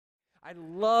I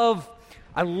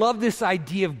love this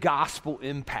idea of gospel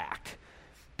impact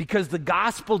because the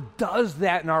gospel does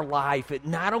that in our life. It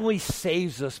not only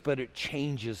saves us, but it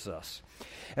changes us.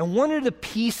 And one of the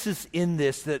pieces in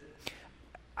this that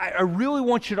I really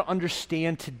want you to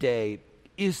understand today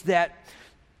is that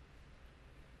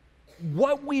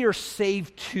what we are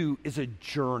saved to is a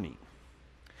journey.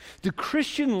 The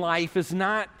Christian life is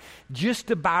not just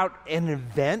about an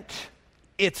event.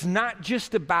 It's not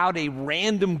just about a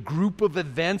random group of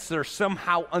events that are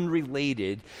somehow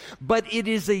unrelated, but it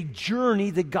is a journey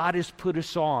that God has put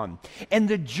us on. And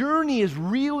the journey is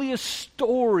really a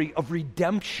story of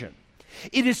redemption.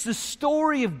 It is the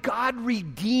story of God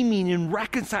redeeming and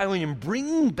reconciling and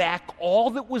bringing back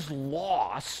all that was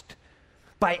lost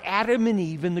by Adam and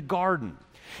Eve in the garden.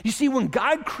 You see, when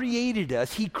God created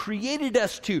us, He created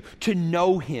us to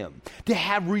know Him, to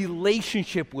have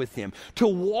relationship with Him, to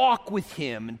walk with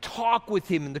Him and talk with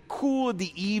Him in the cool of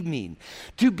the evening,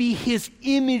 to be His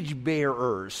image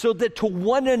bearers, so that to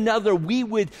one another we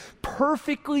would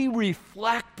perfectly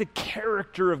reflect the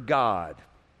character of God.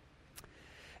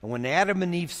 And when Adam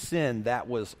and Eve sinned, that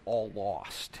was all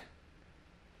lost.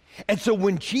 And so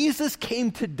when Jesus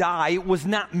came to die, it was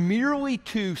not merely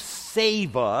to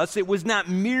save us. It was not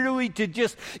merely to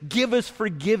just give us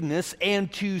forgiveness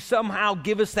and to somehow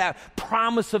give us that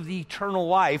promise of the eternal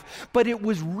life, but it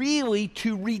was really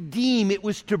to redeem. It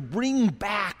was to bring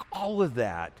back all of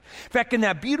that. In fact, in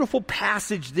that beautiful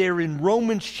passage there in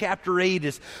Romans chapter 8,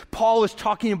 as Paul is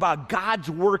talking about God's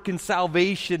work in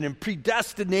salvation and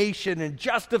predestination and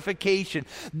justification,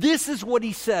 this is what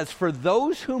he says: for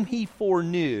those whom He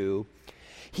foreknew,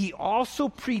 He also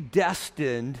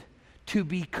predestined to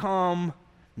become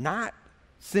not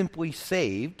simply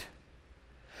saved,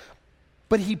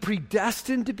 but He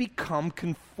predestined to become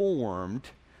conformed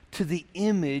to the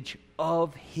image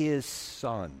of His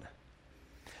Son.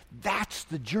 That's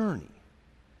the journey.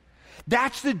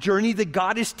 That's the journey that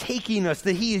God is taking us,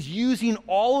 that He is using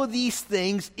all of these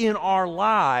things in our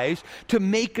lives to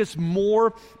make us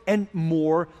more and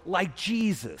more like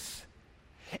Jesus.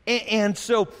 And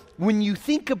so when you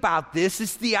think about this,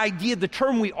 it's the idea, the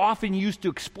term we often use to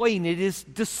explain it is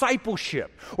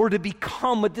discipleship, or to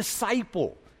become a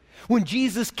disciple. When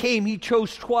Jesus came, He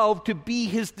chose 12 to be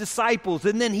His disciples,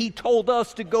 and then He told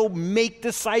us to go make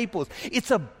disciples. It's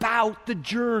about the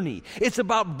journey. It's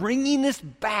about bringing us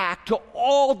back to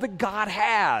all that God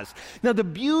has. Now, the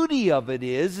beauty of it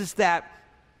is that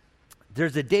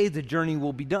there's a day the journey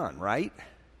will be done, right?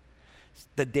 It's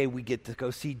the day we get to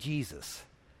go see Jesus.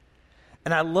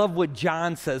 And I love what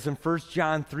John says in 1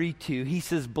 John 3:2. He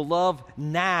says, "Beloved,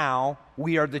 now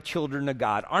we are the children of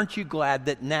God." Aren't you glad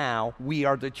that now we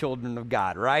are the children of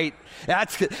God, right?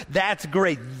 That's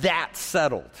great. That's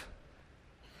settled.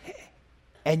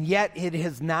 And yet it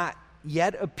has not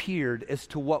yet appeared as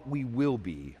to what we will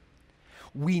be.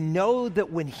 We know that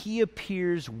when He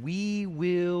appears, we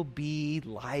will be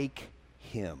like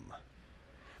Him,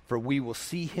 for we will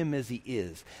see Him as He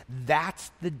is. That's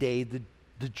the day the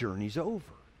journey's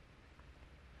over.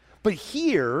 But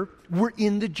here, we're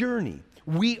in the journey.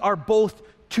 We are both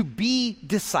to be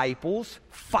disciples,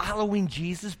 following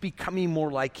Jesus, becoming more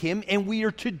like Him, and we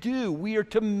are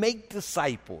to make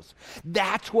disciples.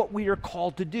 That's what we are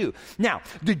called to do. Now,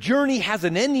 the journey has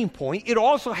an ending point. It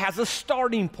also has a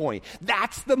starting point.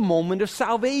 That's the moment of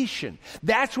salvation.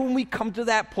 That's when we come to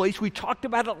that place. We talked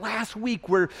about it last week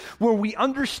where we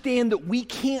understand that we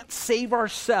can't save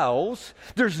ourselves.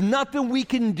 There's nothing we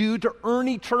can do to earn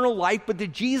eternal life, but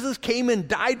that Jesus came and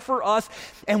died for us,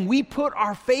 and we put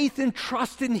our faith and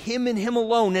trust in Him and Him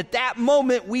alone. At that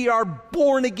moment, we are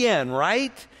born again,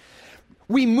 right?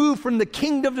 We move from the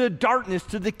kingdom of darkness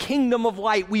to the kingdom of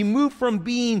light. We move from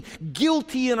being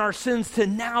guilty in our sins to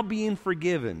now being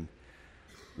forgiven.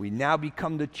 We now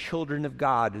become the children of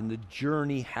God, and the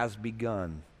journey has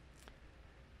begun.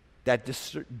 That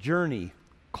journey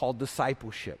called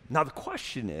discipleship. Now the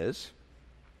question is,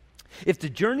 if the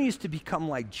journey is to become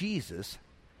like Jesus,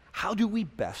 how do we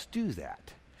best do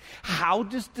that? How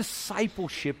does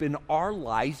discipleship in our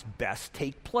lives best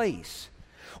take place?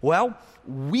 Well,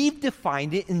 we've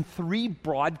defined it in 3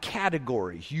 broad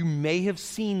categories. You may have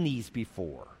seen these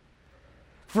before.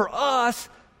 For us,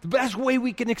 the best way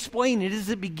we can explain it is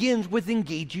it begins with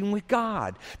engaging with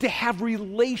God, to have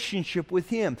relationship with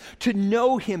Him, to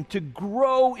know Him, to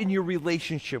grow in your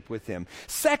relationship with Him.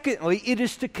 Secondly, it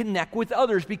is to connect with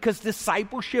others, because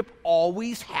discipleship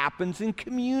always happens in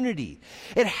community.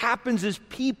 It happens as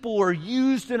people are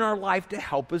used in our life to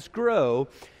help us grow,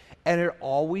 and it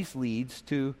always leads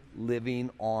to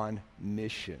living on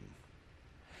mission.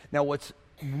 Now, what's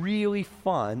really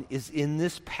fun is in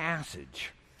this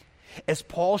passage As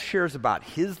Paul shares about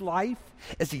his life,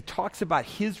 as he talks about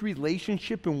his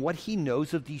relationship and what he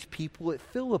knows of these people at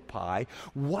Philippi,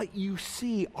 what you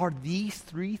see are these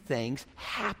three things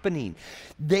happening.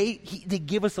 They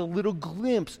give us a little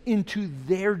glimpse into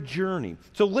their journey.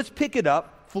 So let's pick it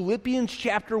up. Philippians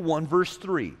chapter 1, verse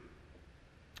 3.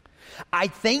 I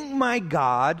thank my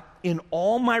God in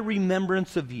all my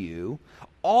remembrance of you,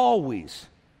 always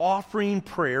offering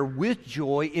prayer with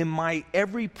joy in my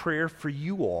every prayer for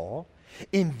you all,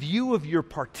 in view of your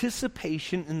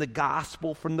participation in the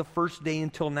gospel from the first day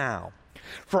until now.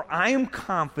 For I am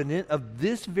confident of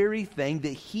this very thing, that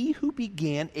he who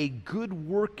began a good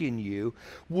work in you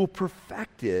will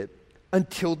perfect it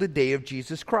until the day of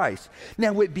Jesus Christ.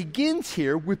 Now it begins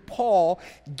here with Paul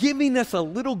giving us a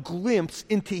little glimpse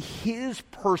into his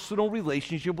personal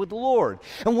relationship with the Lord.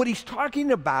 And what he's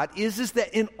talking about is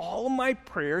that in all of my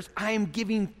prayers, I am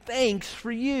giving thanks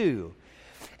for you.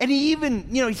 And he even,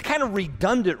 he's kind of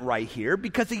redundant right here,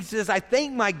 because he says, I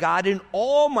thank my God in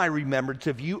all my remembrance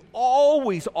of you,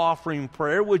 always offering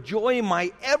prayer with joy in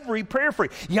my every prayer for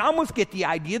you. You almost get the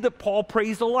idea that Paul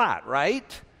prays a lot,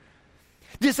 right?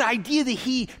 This idea that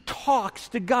he talks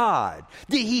to God,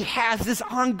 that he has this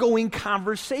ongoing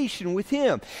conversation with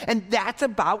him. And that's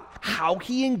about how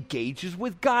he engages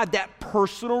with God, that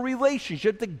personal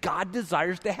relationship that God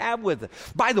desires to have with him.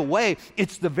 By the way,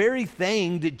 it's the very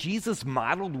thing that Jesus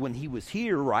modeled when he was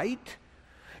here, right?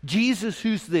 Jesus,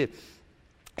 who's the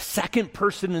second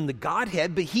person in the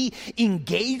Godhead, but he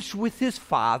engaged with his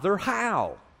Father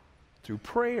how? Through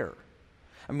prayer.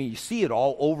 I mean, you see it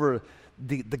all over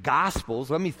the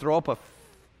Gospels. Let me throw up a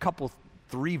couple,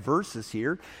 3 verses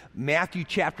here. Matthew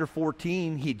chapter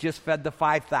 14, he just fed the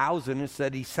 5,000 and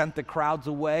said he sent the crowds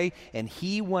away, and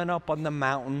he went up on the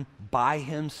mountain by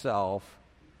himself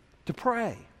to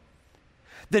pray.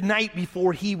 The night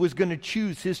before he was going to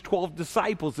choose his 12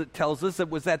 disciples, it tells us it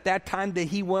was at that time that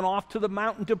he went off to the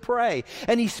mountain to pray,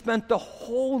 and he spent the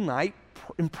whole night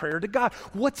in prayer to God.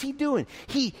 What's he doing?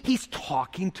 He's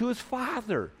talking to his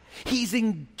Father. He's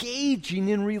engaging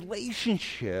in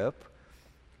relationship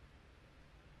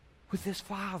with his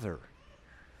Father.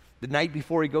 The night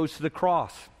before he goes to the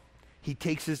cross, he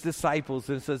takes his disciples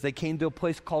and says they came to a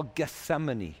place called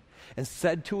Gethsemane and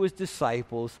said to his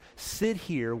disciples, sit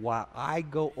here while I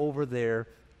go over there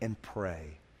and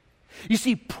pray. You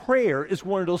see, prayer is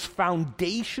one of those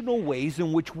foundational ways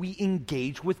in which we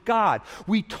engage with God.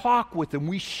 We talk with him.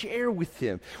 We share with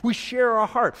him. We share our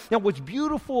heart. Now, what's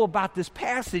beautiful about this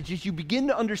passage is you begin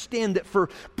to understand that for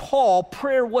Paul,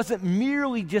 prayer wasn't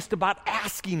merely just about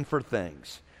asking for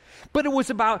things, but it was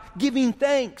about giving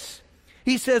thanks.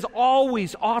 He says,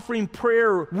 always offering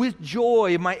prayer with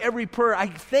joy in my every prayer. I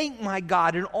thank my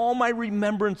God in all my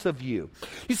remembrance of you.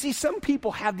 You see, some people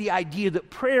have the idea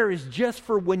that prayer is just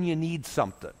for when you need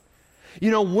something.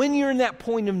 When you're in that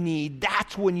point of need,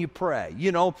 that's when you pray.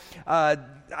 In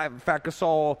fact, I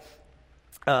saw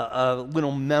a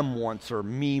little meme once, or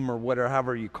meme, or whatever,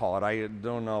 however you call it. I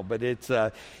don't know, but it's,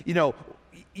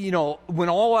 when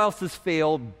all else has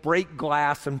failed, break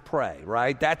glass and pray,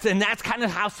 right? That's kind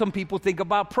of how some people think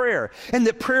about prayer. And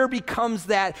that prayer becomes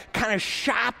that kind of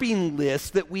shopping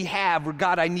list that we have where,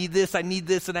 God, I need this, and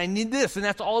I need this. And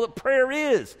that's all that prayer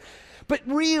is. But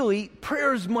really,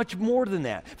 prayer is much more than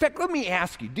that. In fact, let me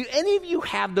ask you, do any of you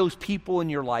have those people in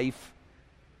your life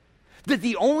that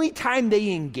the only time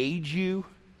they engage you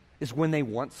is when they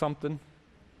want something?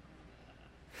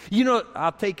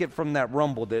 I'll take it from that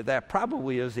rumble there. That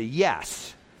probably is a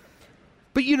yes.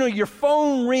 But your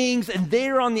phone rings and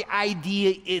they're on the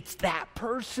idea it's that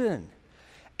person.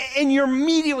 And you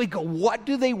immediately go, what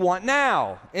do they want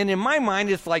now? And in my mind,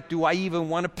 it's like, do I even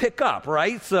want to pick up,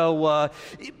 right? So,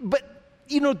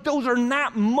 those are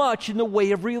not much in the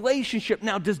way of relationship.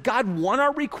 Now, does God want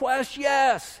our requests?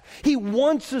 Yes. He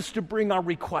wants us to bring our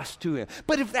requests to him.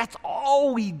 But if that's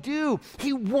all we do,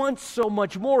 he wants so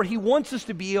much more. He wants us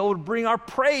to be able to bring our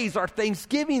praise, our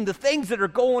thanksgiving, the things that are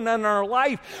going on in our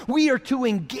life. We are to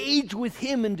engage with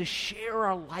him and to share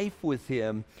our life with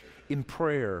him in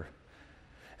prayer.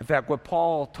 In fact, what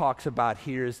Paul talks about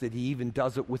here is that he even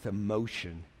does it with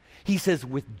emotion. He says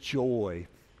with joy.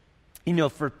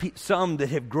 For some that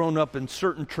have grown up in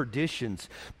certain traditions,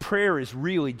 prayer is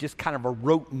really just kind of a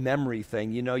rote memory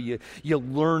thing. You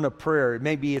learn a prayer.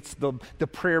 Maybe it's the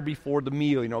prayer before the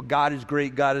meal. God is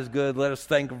great, God is good, let us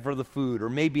thank him for the food. Or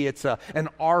maybe it's an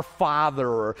Our Father.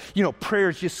 Or, prayer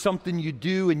is just something you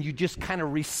do and you just kind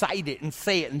of recite it and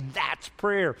say it, and that's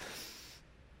prayer.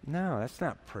 No, that's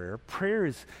not prayer.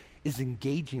 Prayer is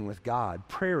engaging with God.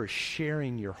 Prayer is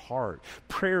sharing your heart.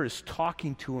 Prayer is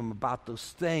talking to him about those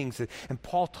things. And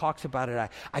Paul talks about it.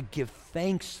 I give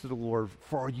thanks to the Lord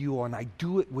for you, and I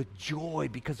do it with joy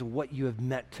because of what you have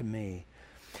meant to me.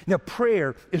 Now,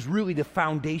 prayer is really the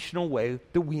foundational way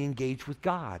that we engage with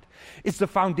God. It's the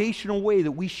foundational way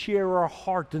that we share our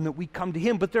heart and that we come to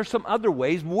him. But there's some other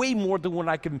ways, way more than what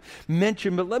I can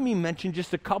mention, but let me mention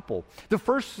just a couple. The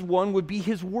first one would be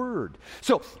his word.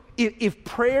 So if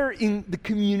prayer in the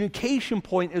communication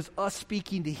point is us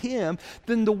speaking to him,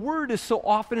 then the word is so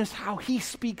often is how he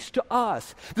speaks to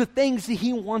us, the things that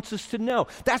he wants us to know.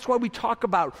 That's why we talk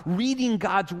about reading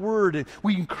God's word, and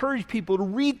we encourage people to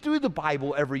read through the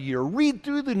Bible every year, read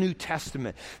through the New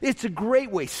Testament. It's a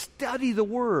great way. Study the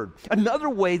word. Another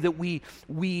way that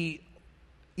we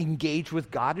engage with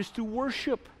God is through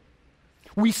worship.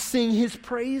 We sing his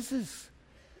praises.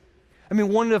 I mean,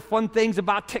 one of the fun things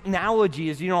about technology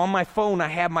is, on my phone I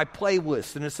have my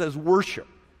playlist and it says worship.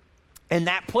 And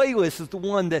that playlist is the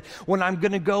one that when I'm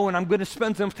going to go and I'm going to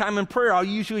spend some time in prayer, I'll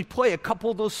usually play a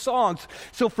couple of those songs.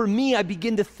 So for me, I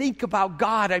begin to think about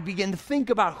God. I begin to think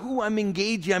about who I'm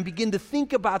engaging. I begin to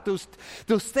think about those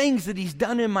things that he's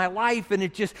done in my life. And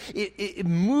it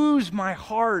moves my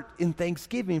heart in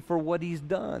thanksgiving for what he's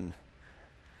done.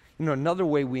 Another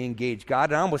way we engage God,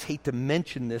 and I almost hate to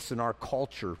mention this in our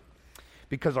culture,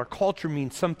 because our culture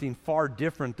means something far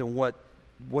different than what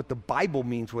the Bible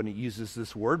means when it uses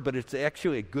this word, but it's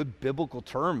actually a good biblical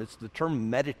term. It's the term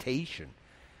meditation.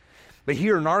 But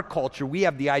here in our culture, we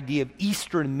have the idea of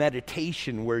Eastern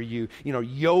meditation where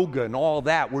yoga and all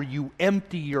that, where you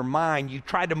empty your mind. You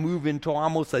try to move into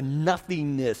almost a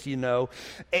nothingness,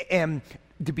 And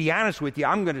to be honest with you,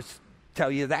 I'm going to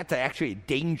tell you that's actually a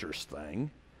dangerous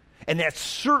thing. And that's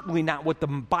certainly not what the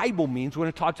Bible means when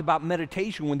it talks about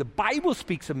meditation. When the Bible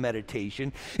speaks of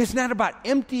meditation, it's not about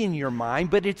emptying your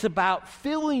mind, but it's about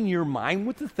filling your mind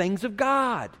with the things of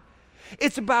God.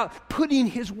 It's about putting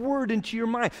his word into your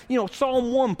mind.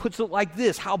 Psalm 1 puts it like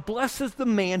this: how blessed is the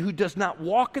man who does not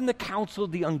walk in the counsel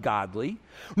of the ungodly,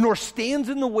 nor stands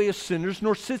in the way of sinners,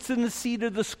 nor sits in the seat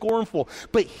of the scornful.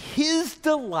 But his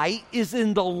delight is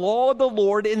in the law of the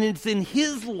Lord, and it's in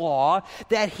his law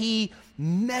that he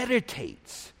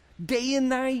meditates day and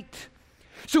night.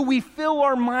 So we fill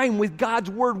our mind with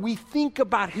God's word. We think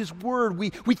about his word.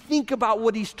 We think about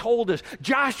what he's told us.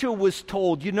 Joshua was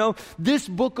told, this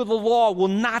book of the law will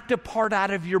not depart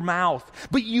out of your mouth,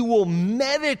 but you will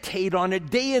meditate on it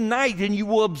day and night, and you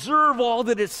will observe all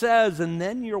that it says, and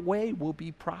then your way will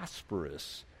be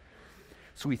prosperous.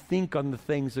 So we think on the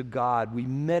things of God. We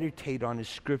meditate on his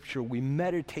scripture. We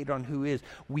meditate on who he is.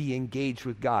 We engage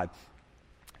with God.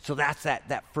 So that's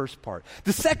that first part.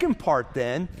 The second part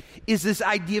then is this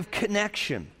idea of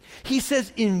connection. He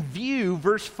says in view,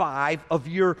 verse 5, of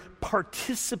your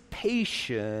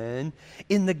participation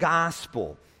in the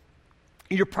gospel.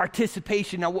 Your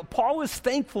participation. Now what Paul is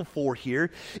thankful for here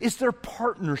is their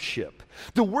partnership.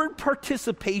 The word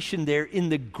participation there in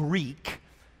the Greek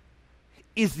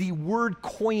is the word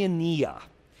koinonia.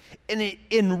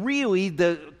 And really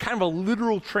the kind of a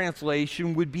literal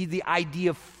translation would be the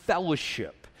idea of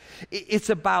fellowship. It's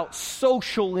about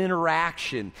social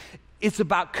interaction. It's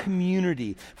about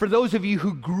community. For those of you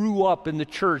who grew up in the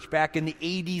church back in the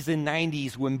 80s and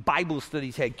 90s when Bible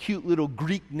studies had cute little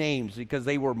Greek names because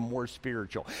they were more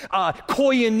spiritual.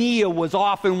 Koinonia was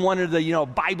often one of the,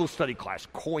 Bible study class,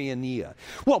 koinonia.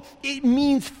 Well, it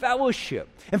means fellowship.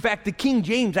 In fact, the King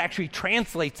James actually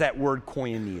translates that word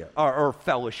koinonia or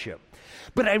fellowship.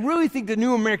 But I really think the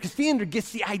New American Standard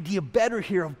gets the idea better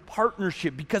here of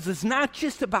partnership, because it's not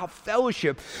just about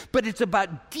fellowship, but it's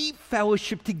about deep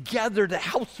fellowship together that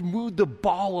helps move the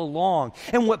ball along.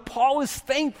 And what Paul is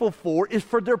thankful for is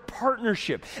for their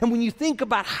partnership. And when you think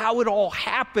about how it all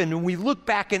happened, and we look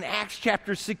back in Acts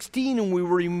chapter 16, and we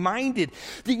were reminded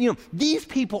that, these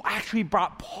people actually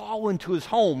brought Paul into his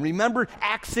home. Remember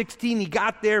Acts 16, he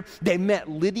got there, they met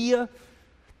Lydia,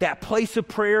 that place of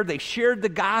prayer. They shared the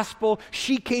gospel.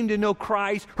 She came to know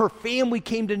Christ. Her family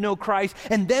came to know Christ.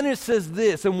 And then it says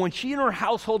this, and when she and her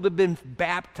household had been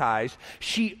baptized,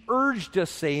 she urged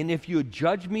us, saying, if you would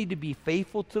judge me to be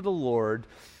faithful to the Lord,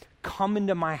 come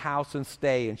into my house and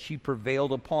stay. And she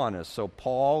prevailed upon us. So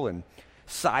Paul and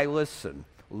Silas and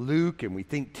Luke, and we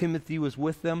think Timothy was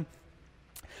with them,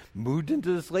 moved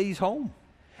into this lady's home.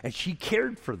 And she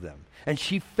cared for them, and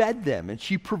she fed them, and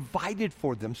she provided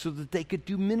for them so that they could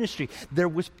do ministry. There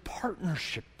was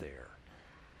partnership there.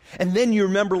 And then you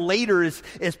remember later as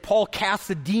Paul casts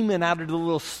the demon out of the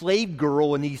little slave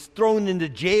girl and he's thrown into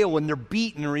jail and they're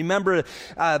beaten. Remember,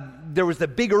 there was the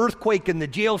big earthquake and the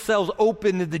jail cells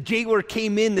opened and the jailer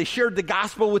came in. They shared the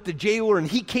gospel with the jailer and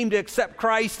he came to accept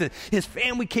Christ and his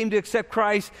family came to accept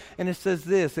Christ. And it says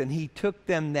this, and he took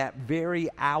them that very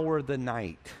hour of the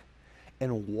night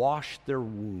and washed their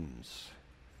wounds.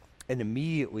 And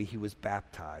immediately he was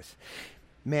baptized.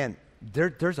 Man,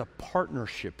 there's a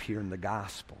partnership here in the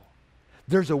gospel.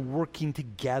 There's a working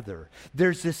together.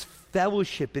 There's this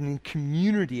fellowship and in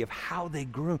community of how they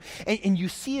grew. And you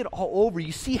see it all over.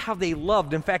 You see how they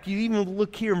loved. In fact, you even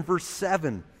look here in verse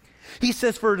 7. He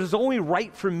says, "For it is only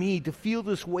right for me to feel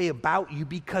this way about you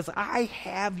because I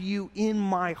have you in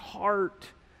my heart.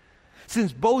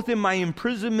 Since both in my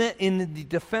imprisonment and in the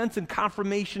defense and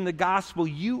confirmation of the gospel,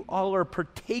 you all are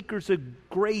partakers of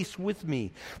grace with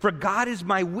me. For God is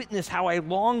my witness how I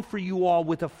long for you all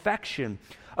with affection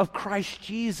of Christ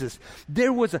Jesus."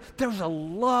 There was a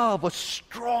love, a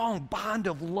strong bond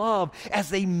of love as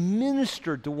they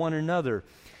ministered to one another.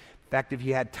 In fact, if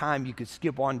you had time, you could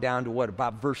skip on down to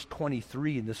about verse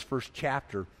 23 in this first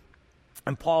chapter.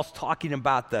 And Paul's talking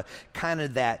about the kind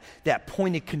of that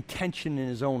point of contention in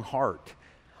his own heart.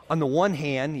 On the one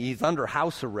hand, he's under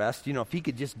house arrest. You know, if he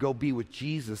could just go be with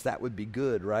Jesus, that would be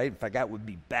good, right? In fact, that would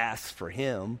be best for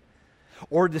him.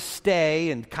 Or to stay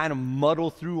and kind of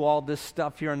muddle through all this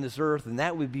stuff here on this earth, and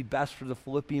that would be best for the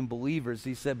Philippian believers.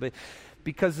 He said, but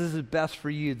because this is best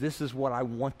for you, this is what I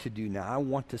want to do now. I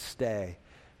want to stay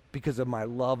because of my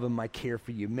love and my care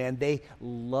for you. Man, they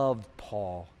loved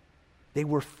Paul. They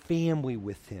were family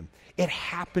with him. It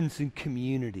happens in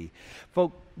community.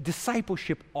 Folks,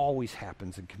 discipleship always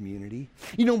happens in community.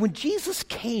 You know, when Jesus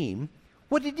came,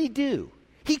 what did he do?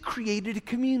 He created a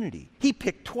community. He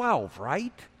picked 12,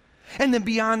 right? And then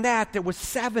beyond that, there was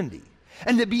 70.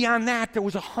 And then beyond that, there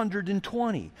was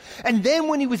 120. And then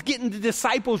when he was getting the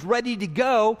disciples ready to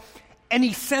go, and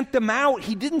he sent them out,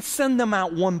 he didn't send them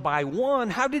out one by one.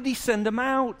 How did he send them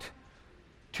out?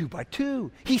 2 by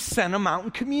 2. He sent them out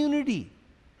in community.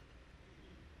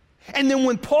 And then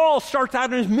when Paul starts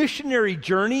out on his missionary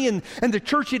journey and the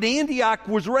church at Antioch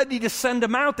was ready to send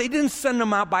him out, they didn't send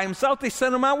him out by himself. They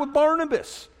sent him out with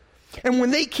Barnabas. And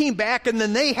when they came back and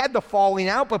then they had the falling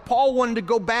out, but Paul wanted to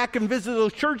go back and visit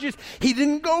those churches, he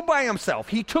didn't go by himself.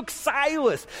 He took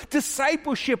Silas.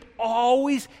 Discipleship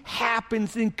always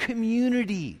happens in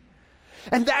community.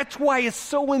 And that's why it's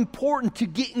so important to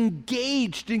get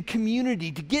engaged in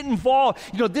community, to get involved.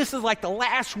 You know, this is like the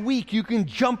last week you can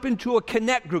jump into a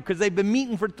connect group because they've been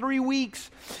meeting for 3 weeks.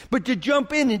 But to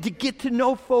jump in and to get to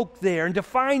know folk there and to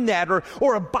find that,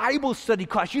 or a Bible study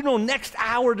class. You know, next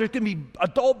hour there's going to be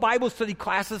adult Bible study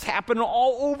classes happening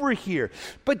all over here.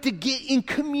 But to get in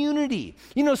community.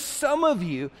 You know, some of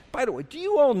you, by the way, do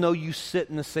you all know you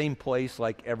sit in the same place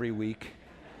like every week?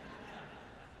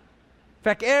 In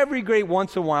fact, every great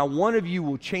once in a while, one of you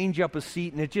will change up a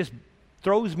seat, and it just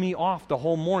throws me off the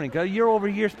whole morning. Because you're over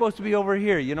here, supposed to be over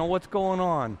here. You know, what's going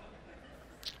on?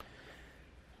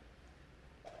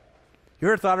 You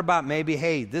ever thought about maybe,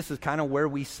 hey, this is kind of where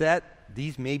we sit.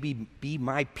 These maybe be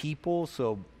my people,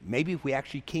 so maybe if we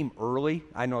actually came early,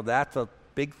 I know that's a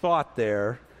big thought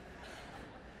there,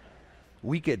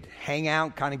 we could hang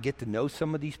out, kind of get to know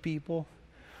some of these people.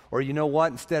 Or you know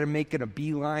what, instead of making a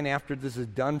beeline after this is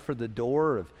done for the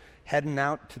door, of heading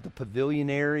out to the pavilion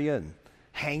area and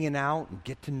hanging out and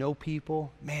get to know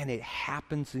people, man, it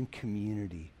happens in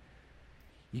community.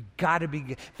 You got to be,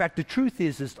 in fact, the truth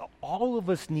is all of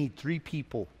us need 3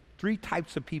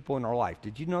 types of people in our life.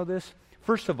 Did you know this?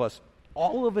 First of us,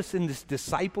 all of us in this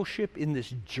discipleship, in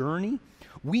this journey,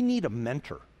 we need a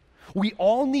mentor. We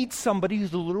all need somebody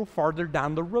who's a little farther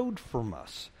down the road from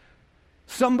us.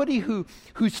 Somebody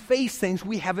who's faced things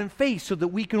we haven't faced so that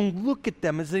we can look at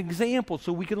them as an example,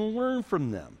 so we can learn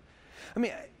from them. I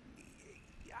mean,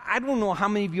 I don't know how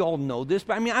many of you all know this,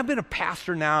 but I mean, I've been a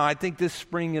pastor now, I think this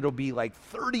spring it'll be like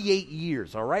 38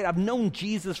 years, all right? I've known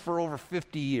Jesus for over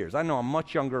 50 years. I know I'm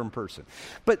much younger in person.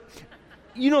 But,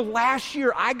 you know, last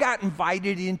year I got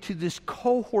invited into this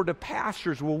cohort of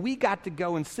pastors where we got to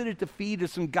go and sit at the feet of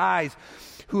some guys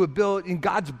who have built, and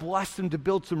God's blessed them to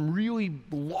build some really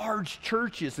large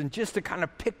churches, and just to kind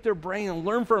of pick their brain and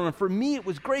learn from them. And for me, it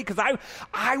was great because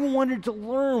I wanted to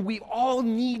learn. We all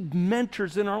need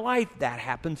mentors in our life. That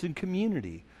happens in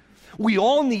community. We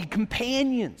all need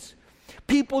companions,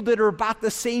 people that are about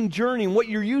the same journey. And what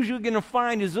you're usually going to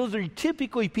find is those are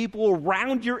typically people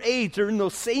around your age. They're in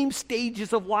those same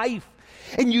stages of life.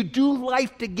 And you do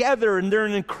life together, and they're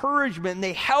an encouragement, and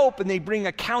they help, and they bring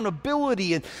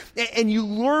accountability, and you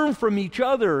learn from each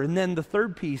other. And then the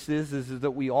third piece is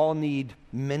that we all need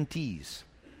mentees.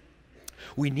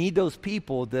 We need those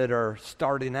people that are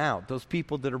starting out, those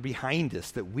people that are behind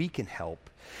us that we can help.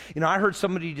 You know, I heard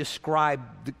somebody describe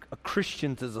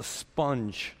Christians as a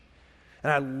sponge.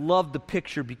 And I love the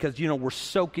picture because, you know, we're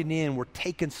soaking in, we're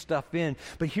taking stuff in.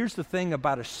 But here's the thing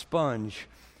about a sponge.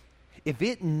 If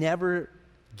it never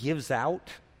gives out,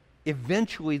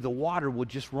 eventually the water will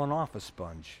just run off a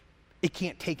sponge. It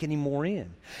can't take any more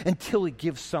in until it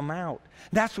gives some out.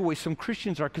 That's the way some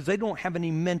Christians are, because they don't have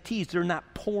any mentees. They're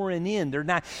not pouring in. They're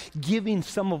not giving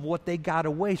some of what they got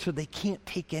away, so they can't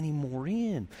take any more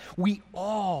in. We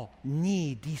all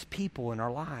need these people in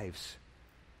our lives.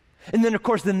 And then, of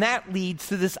course, that leads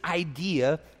to this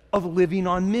idea of living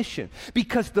on mission,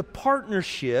 because the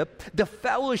partnership, the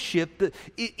fellowship that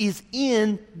is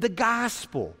in the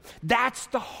gospel. That's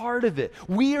the heart of it.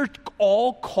 We are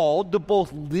all called to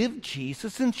both live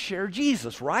Jesus and share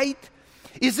Jesus, right?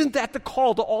 Isn't that the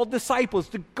call to all disciples,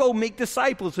 to go make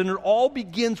disciples? And it all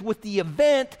begins with the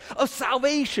event of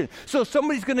salvation. So if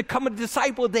somebody's going to become a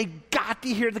disciple, they've got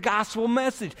to hear the gospel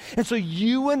message. And so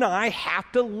you and I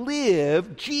have to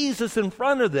live Jesus in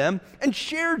front of them and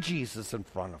share Jesus in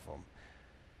front of them.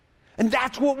 And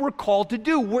that's what we're called to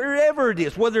do, wherever it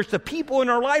is, whether it's the people in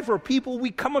our life or people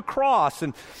we come across.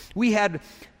 And we had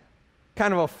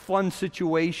kind of a fun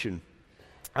situation.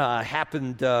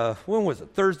 Happened, when was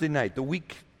it? Thursday night. The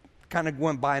week kind of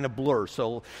went by in a blur.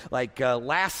 So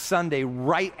last Sunday,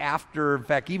 right after, in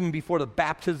fact, even before the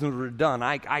baptisms were done,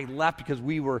 I left because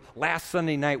last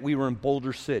Sunday night we were in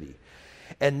Boulder City.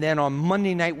 And then on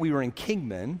Monday night we were in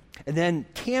Kingman. And then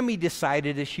Tammy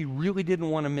decided that she really didn't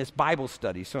want to miss Bible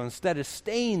study. So instead of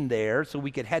staying there so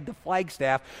we could head to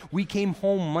Flagstaff, we came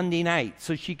home Monday night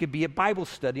so she could be at Bible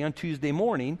study on Tuesday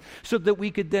morning so that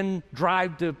we could then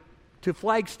drive to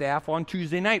Flagstaff on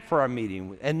Tuesday night for our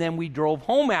meeting. And then we drove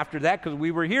home after that because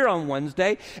we were here on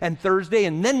Wednesday and Thursday,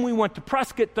 and then we went to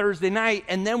Prescott Thursday night,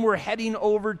 and then we're heading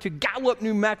over to Gallup,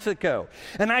 New Mexico.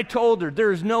 And I told her,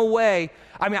 there's no way.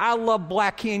 I mean, I love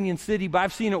Black Canyon City, but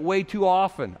I've seen it way too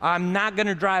often. I'm not going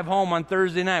to drive home on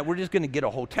Thursday night. We're just going to get a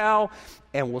hotel,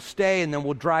 and we'll stay, and then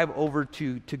we'll drive over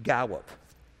to Gallup.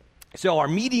 So our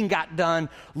meeting got done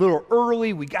a little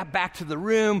early. We got back to the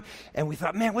room, and we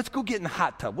thought, man, let's go get in the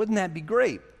hot tub. Wouldn't that be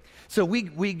great? So we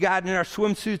got in our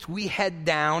swimsuits. We head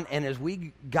down, and as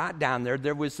we got down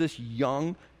there was this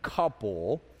young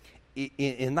couple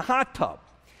in the hot tub.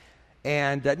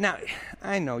 And now,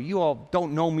 I know you all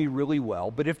don't know me really well,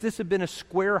 but if this had been a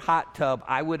square hot tub,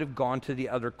 I would have gone to the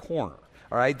other corner.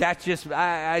 All right, that's just,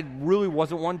 I really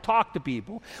wasn't one to talk to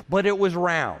people, but it was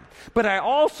round. But I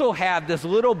also have this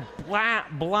little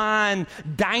blonde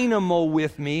dynamo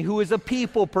with me who is a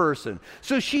people person.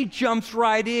 So she jumps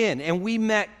right in, and we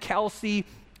met Kelsey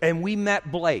and we met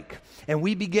Blake. And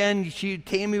we began,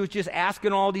 Tammy was just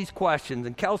asking all these questions.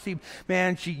 And Kelsey,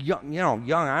 man, she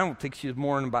young, I don't think she was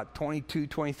more than about 22,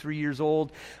 23 years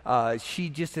old. She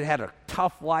just had a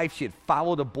tough life. She had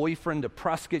followed a boyfriend to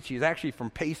Prescott. She was actually from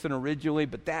Payson originally,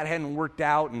 but that hadn't worked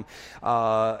out.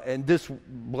 And this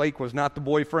Blake was not the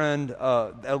boyfriend,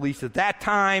 at least at that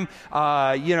time.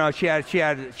 She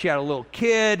had a little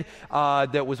kid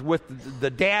that was with the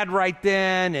dad right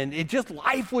then. And it just,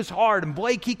 life was hard. And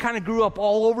Blake, he kind of grew up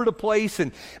all over the place.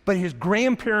 But his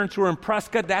grandparents were in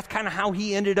Prescott. That's kind of how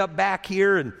he ended up back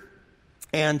here.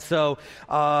 And so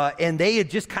they had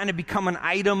just kind of become an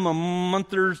item a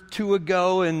month or two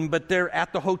ago. But they're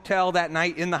at the hotel that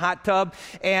night in the hot tub.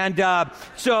 And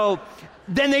so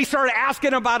then they started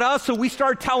asking about us, so we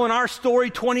started telling our story,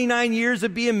 29 years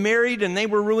of being married, and they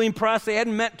were really impressed. They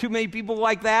hadn't met too many people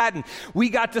like that, and we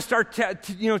got to start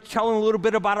telling a little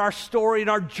bit about our story and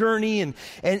our journey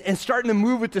and starting to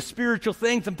move with the spiritual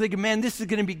things. I'm thinking, man, this is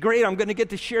going to be great. I'm going to get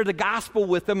to share the gospel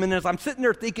with them, and as I'm sitting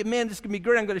there thinking, man, this is going to be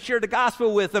great. I'm going to share the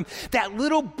gospel with them. That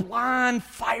little blonde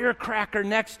firecracker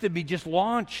next to me just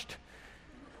launched.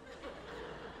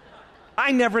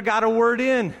 I never got a word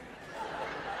in.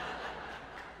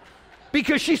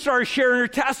 Because she started sharing her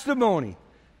testimony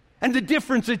and the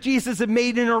difference that Jesus had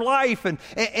made in her life and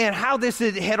how this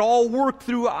had all worked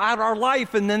throughout our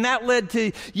life. And then that led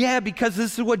to, because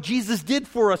this is what Jesus did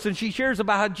for us. And she shares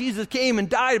about how Jesus came and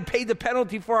died and paid the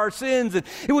penalty for our sins. And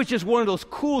it was just one of those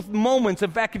cool moments.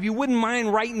 In fact, if you wouldn't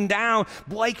mind writing down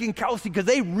Blake and Kelsey, because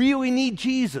they really need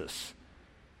Jesus.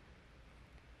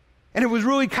 And it was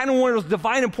really kind of one of those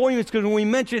divine appointments, because when we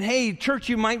mentioned, hey, church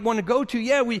you might want to go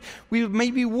to, we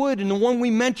maybe would. And the one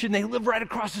we mentioned, they live right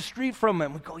across the street from it.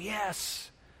 And we go,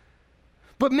 yes.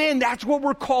 But man, that's what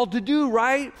we're called to do,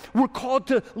 right? We're called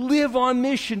to live on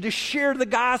mission, to share the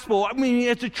gospel. I mean,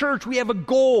 as a church, we have a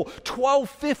goal,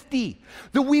 1250,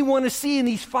 that we want to see in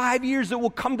these 5 years that will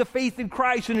come to faith in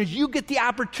Christ. And as you get the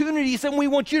opportunities, then we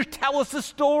want you to tell us a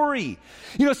story.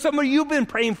 You know, somebody you've been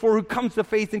praying for who comes to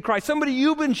faith in Christ, somebody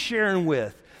you've been sharing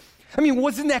with. I mean,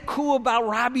 wasn't that cool about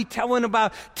Robbie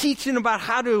teaching about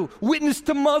how to witness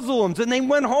to Muslims? And they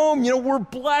went home, you know, we're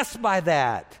blessed by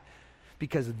that.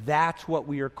 Because that's what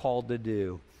we are called to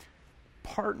do.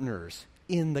 Partners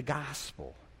in the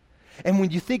gospel. And when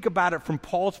you think about it from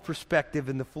Paul's perspective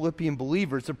and the Philippian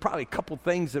believers, there are probably a couple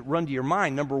things that run to your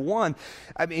mind. Number one,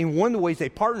 I mean, one of the ways they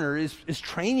partner is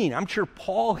training. I'm sure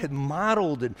Paul had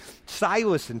modeled and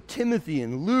Silas and Timothy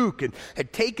and Luke and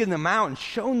had taken them out and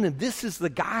shown them this is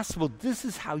the gospel. This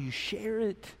is how you share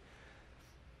it.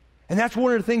 And that's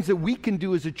one of the things that we can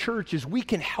do as a church is we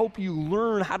can help you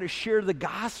learn how to share the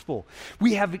gospel.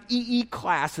 We have EE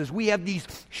classes. We have these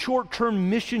short-term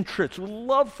mission trips. We'd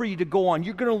love for you to go on.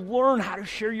 You're going to learn how to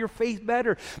share your faith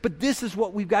better. But this is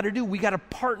what we've got to do. We've got to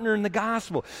partner in the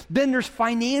gospel. Then there's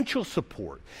financial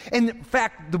support. And in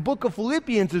fact, the book of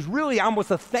Philippians is really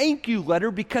almost a thank you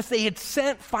letter because they had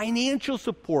sent financial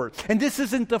support. And this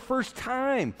isn't the first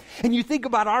time. And you think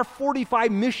about our 45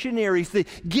 missionaries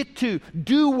that get to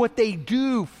do what they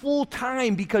do full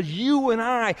time because you and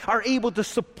I are able to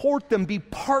support them, be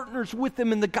partners with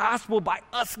them in the gospel by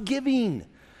us giving.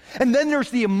 And then there's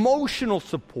the emotional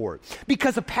support.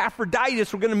 Because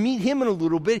Epaphroditus, we're going to meet him in a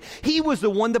little bit, he was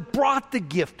the one that brought the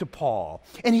gift to Paul.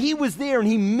 And he was there and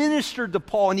he ministered to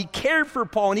Paul and he cared for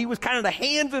Paul and he was kind of the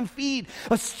hands and feet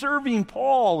of serving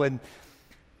Paul. And,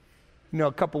 you know,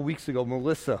 a couple weeks ago,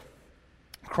 Melissa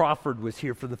Crawford was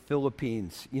here for the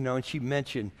Philippines, you know, and she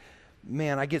mentioned,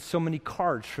 man, I get so many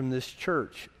cards from this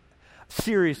church.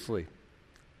 Seriously,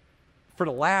 for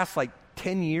the last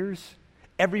 10 years,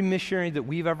 every missionary that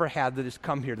we've ever had that has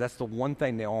come here, that's the one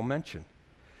thing they all mention.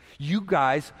 You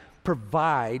guys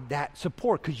provide that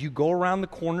support because you go around the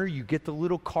corner, you get the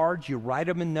little cards, you write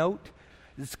them a note.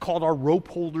 It's called our Rope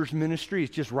Holders Ministry.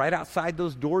 It's just right outside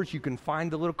those doors. You can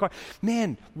find the little card.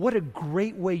 Man, what a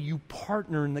great way you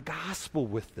partner in the gospel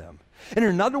with them. And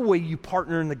another way you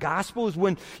partner in the gospel is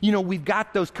when, you know, we've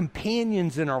got those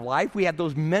companions in our life. We have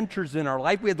those mentors in our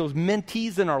life. We have those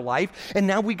mentees in our life. And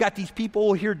now we got these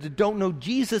people here that don't know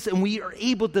Jesus, and we are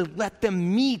able to let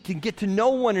them meet and get to know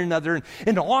one another.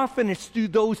 And often it's through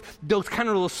those kind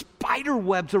of little spider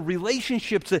webs of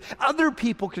relationships that other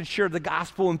people can share the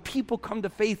gospel and people come to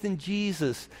faith in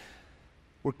Jesus.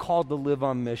 We're called to live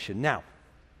on mission. Now,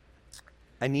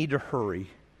 I need to hurry.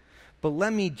 But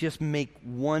let me just make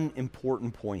one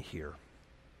important point here.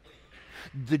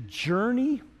 The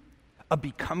journey of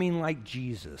becoming like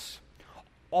Jesus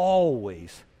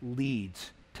always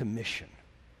leads to mission.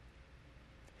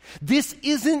 This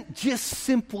isn't just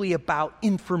simply about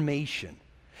information.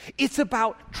 It's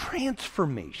about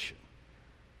transformation.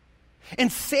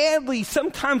 And sadly,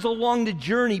 sometimes along the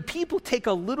journey, people take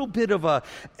a little bit of a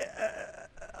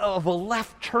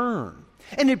left turn.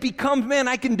 And it becomes, man,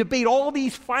 I can debate all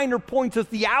these finer points of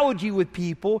theology with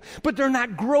people, but they're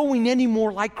not growing any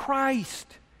more like Christ.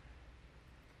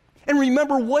 And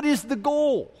remember, what is the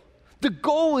goal? The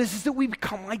goal is that we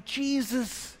become like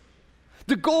Jesus.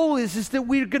 The goal is that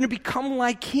we're going to become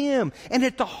like him. And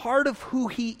at the heart of who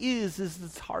he is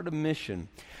this heart of mission.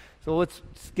 So let's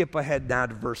skip ahead now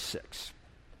to verse 6.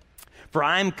 For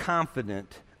I am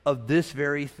confident of this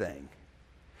very thing,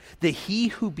 that he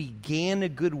who began a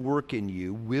good work in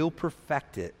you will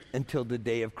perfect it until the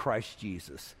day of Christ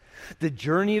Jesus. The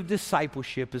journey of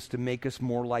discipleship is to make us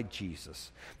more like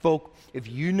Jesus. Folk, if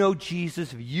you know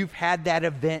Jesus, if you've had that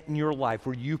event in your life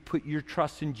where you put your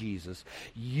trust in Jesus,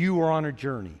 you are on a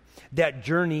journey. That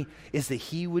journey is that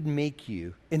he would make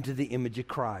you into the image of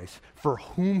Christ, for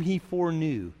whom he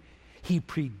foreknew, he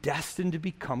predestined to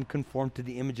become conformed to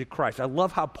the image of Christ. I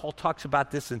love how Paul talks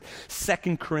about this in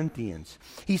 2 Corinthians.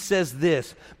 He says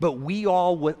this, but we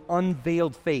all with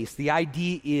unveiled face. The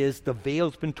idea is the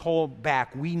veil's been torn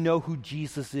back. We know who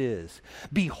Jesus is.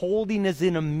 Beholding as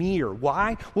in a mirror.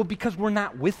 Why? Well, because we're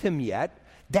not with him yet.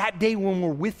 That day when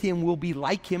we're with him, we'll be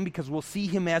like him because we'll see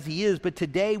him as he is. But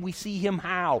today we see him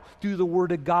how? Through the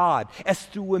word of God, as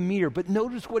through a mirror. But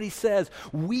notice what he says.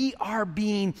 We are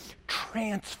being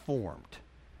transformed.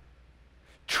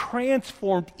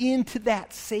 Transformed into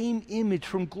that same image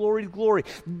from glory to glory.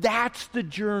 That's the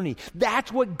journey.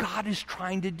 That's what God is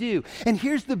trying to do. And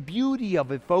here's the beauty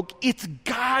of it, folks. It's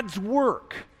God's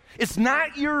work. It's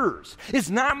not yours. It's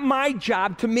not my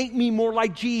job to make me more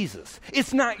like Jesus.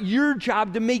 It's not your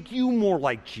job to make you more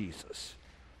like Jesus.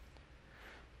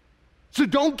 So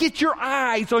don't get your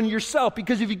eyes on yourself,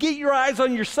 because if you get your eyes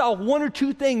on yourself, one or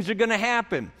two things are going to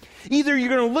happen. Either you're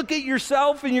going to look at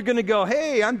yourself and you're going to go,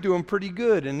 hey, I'm doing pretty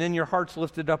good, and then your heart's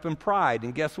lifted up in pride.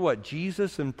 And guess what?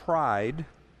 Jesus and pride,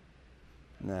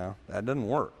 no, that doesn't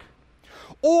work.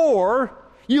 Or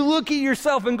you look at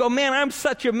yourself and go, man, I'm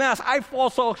such a mess. I fall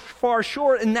so far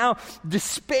short, and now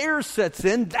despair sets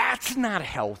in. That's not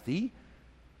healthy.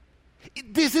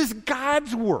 This is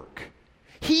God's work.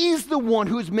 He's the one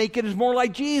who's making us more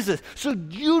like Jesus. So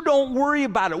you don't worry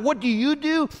about it. What do?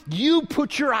 You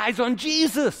put your eyes on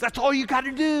Jesus. That's all you got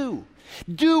to do.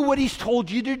 Do what he's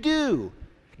told you to do.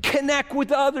 Connect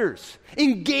with others.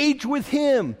 Engage with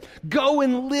him. Go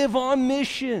and live on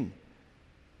mission.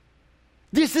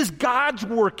 This is God's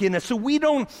work in us. So we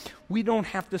don't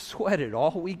have to sweat it.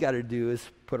 All we got to do is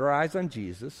put our eyes on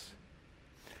Jesus.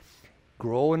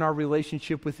 Grow in our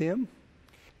relationship with him.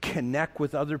 Connect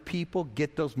with other people,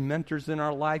 get those mentors in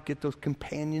our life, get those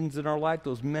companions in our life,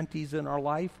 those mentees in our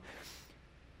life.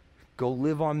 Go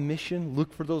live on mission,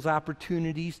 look for those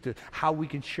opportunities to how we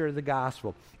can share the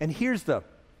gospel. And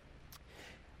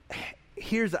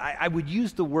I would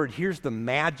use the word, here's the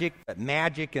magic, but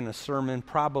magic in a sermon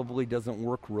probably doesn't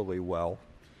work really well.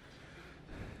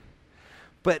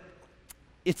 But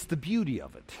it's the beauty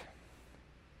of it.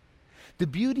 The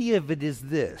beauty of it is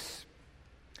this,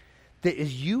 that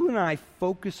as you and I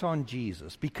focus on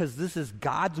Jesus, because this is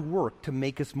God's work to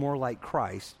make us more like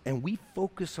Christ, and we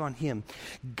focus on him,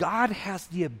 God has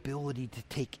the ability to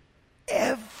take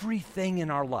everything in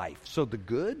our life. So the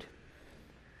good,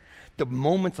 the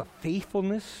moments of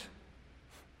faithfulness,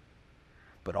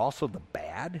 but also the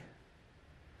bad,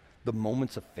 the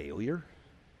moments of failure,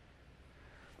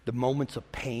 the moments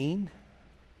of pain,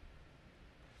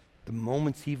 the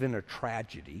moments even of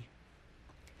tragedy.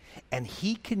 And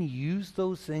he can use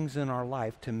those things in our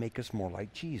life to make us more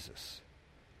like Jesus.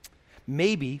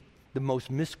 Maybe the most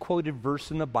misquoted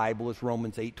verse in the Bible is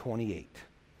Romans 8:28.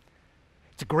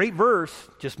 It's a great verse,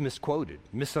 just misquoted,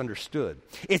 misunderstood.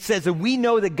 It says, and we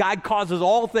know that God causes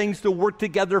all things to work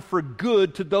together for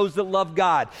good to those that love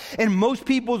God. In most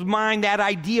people's mind, that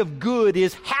idea of good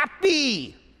is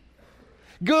happy.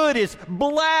 Good is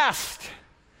blessed.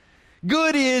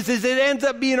 Good is it ends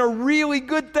up being a really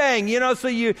good thing. So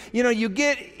you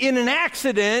get in an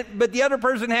accident, but the other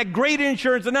person had great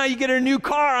insurance, and now you get a new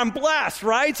car. I'm blessed,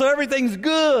 right? So everything's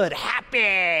good,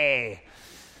 happy.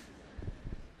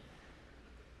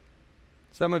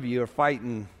 Some of you are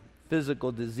fighting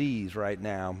physical disease right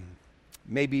now,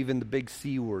 maybe even the big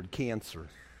C word, cancer.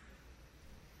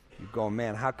 You're going,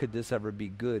 man, how could this ever be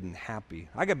good and happy?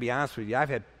 I got to be honest with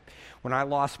you. When I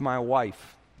lost my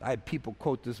wife, I had people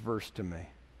quote this verse to me,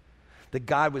 that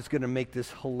God was going to make this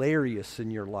hilarious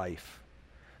in your life.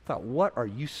 I thought, what are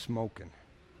you smoking?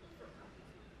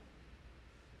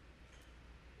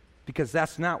 Because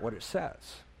that's not what it says.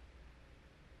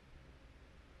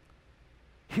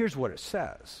 Here's what it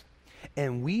says.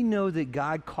 And we know that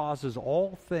God causes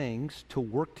all things to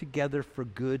work together for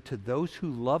good to those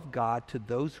who love God, to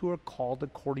those who are called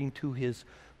according to his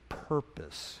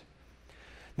purpose.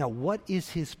 Now, what is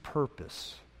his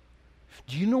purpose?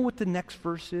 Do you know what the next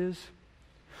verse is?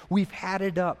 We've had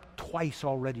it up twice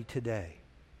already today.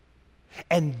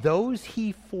 And those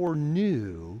he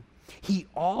foreknew, he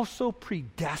also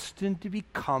predestined to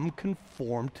become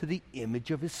conformed to the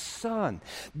image of his Son.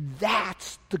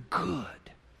 That's the good.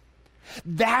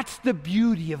 That's the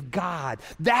beauty of God.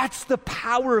 That's the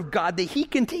power of God, that he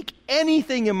can take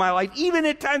anything in my life, even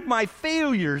at times my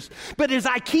failures. But as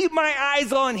I keep my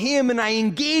eyes on him and I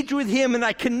engage with him and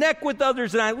I connect with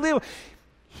others and I live,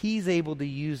 he's able to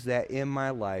use that in my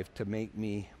life to make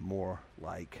me more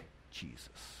like Jesus.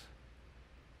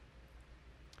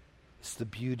 It's the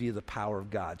beauty of the power of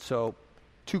God. So,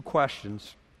 2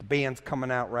 questions. The band's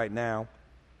coming out right now.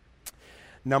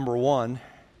 Number 1,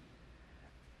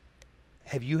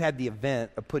 have you had the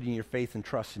event of putting your faith and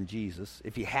trust in Jesus?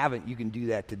 If you haven't, you can do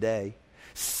that today.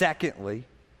 Secondly,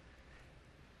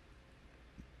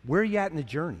 where are you at in the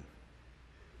journey?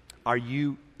 Are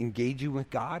you engaging with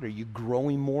God? Are you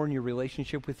growing more in your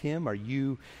relationship with him? Are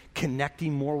you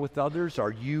connecting more with others?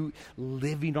 Are you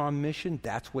living on mission?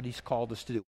 That's what he's called us to do.